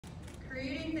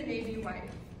Creating the Navy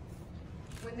wife.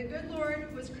 When the good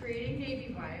Lord was creating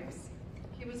Navy wives,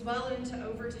 he was well into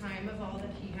overtime of all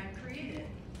that he had created.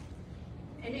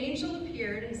 An angel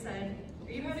appeared and said,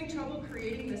 "Are you having trouble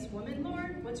creating this woman,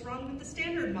 Lord? What's wrong with the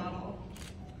standard model?"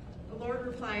 The Lord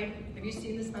replied, "Have you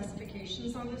seen the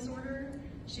specifications on this order?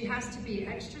 She has to be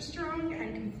extra strong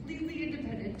and completely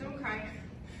independent." Don't cry.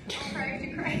 I'll cry if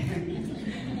you cry.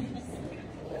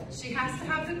 She has to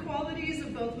have the qualities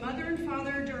of both mother and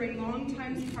father during long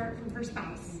times apart from her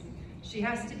spouse. She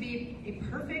has to be a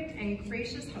perfect and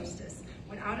gracious hostess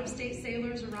when out-of-state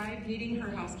sailors arrive needing her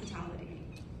hospitality.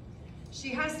 She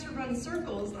has to run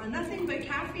circles on nothing but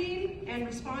caffeine and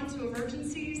respond to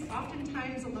emergencies,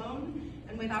 oftentimes alone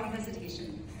and without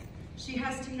hesitation. She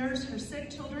has to nurse her sick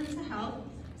children to health,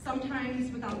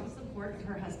 sometimes without the support of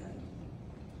her husband.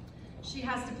 She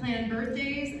has to plan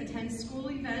birthdays, attend school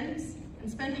events, and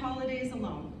spend holidays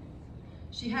alone.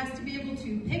 She has to be able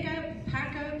to pick up,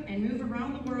 pack up, and move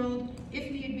around the world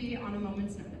if need be on a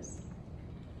moment's notice.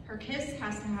 Her kiss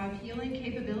has to have healing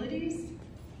capabilities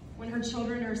when her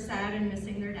children are sad and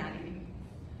missing their daddy.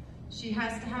 She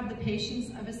has to have the patience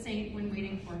of a saint when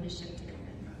waiting for his ship to come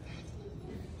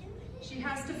in. She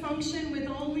has to function with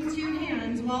only 2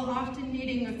 hands while often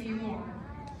needing a few more.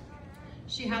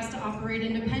 She has to operate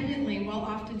independently while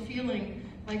often feeling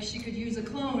like she could use a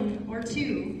clone, or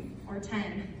 2, or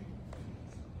 10.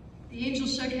 The angel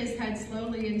shook his head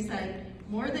slowly and said,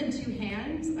 "More than 2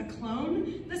 hands, a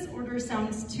clone? This order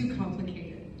sounds too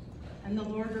complicated." And the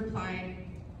Lord replied,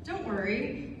 "Don't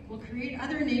worry, we'll create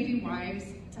other Navy wives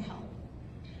to help.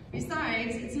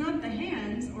 Besides, it's not the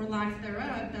hands, or lack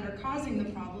thereof, that are causing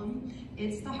the problem,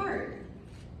 it's the heart.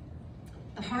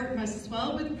 The heart must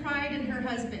swell with pride in her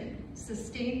husband,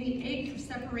 sustain the ache of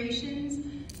separations,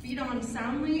 beat on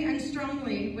soundly and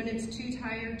strongly when it's too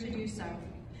tired to do so,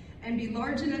 and be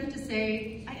large enough to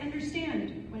say, 'I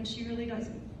understand,' when she really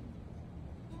doesn't."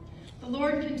 The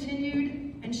Lord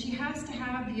continued, "And she has to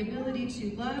have the ability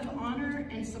to love, honor,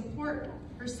 and support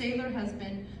her sailor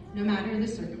husband, no matter the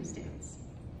circumstance."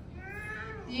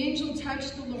 The angel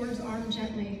touched the Lord's arm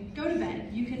gently. "Go to bed,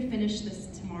 you can finish this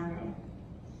tomorrow."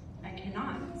 "I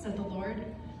cannot," said the Lord.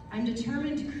 "I'm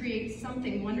determined to create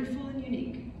something wonderful and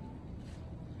unique.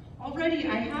 Already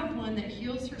I have one that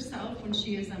heals herself when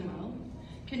she is unwell,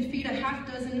 can feed a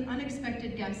half-dozen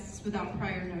unexpected guests without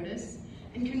prior notice,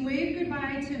 and can wave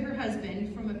goodbye to her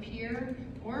husband from a pier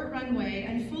or a runway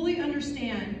and fully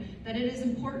understand that it is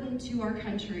important to our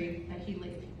country that he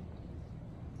leave."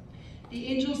 The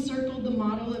angel circled the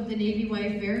model of the Navy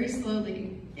wife very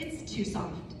slowly. "It's too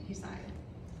soft," he sighed.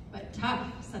 "But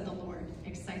tough," said the Lord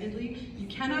excitedly. "You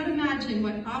cannot imagine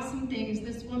what awesome things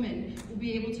this woman will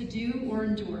be able to do or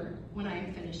endure when I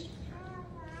am finished with her."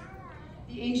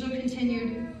 The angel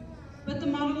continued, "But the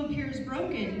model appears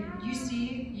broken. You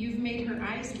see, you've made her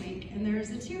eyes weak, and there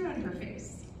is a tear on her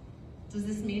face. Does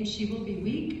this mean she will be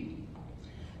weak?"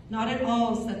 "Not at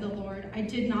all," said the Lord. "I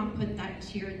did not put that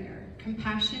tear there.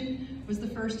 Compassion was the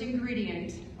first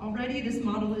ingredient. Already this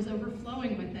model is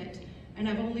overflowing with it, and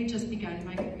I've only just begun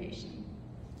my creation."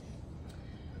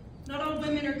 Not all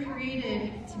women are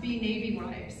created to be Navy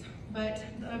wives, but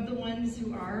of the ones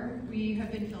who are, we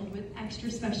have been filled with extra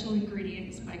special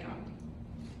ingredients by God.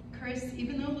 Krys,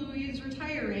 even though Louie is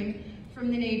retiring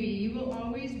from the Navy, you will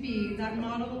always be that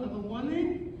model of a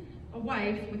woman, a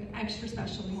wife with extra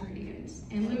special ingredients.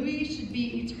 And Louie should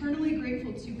be eternally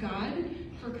grateful to God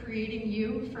for creating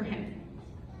you for him.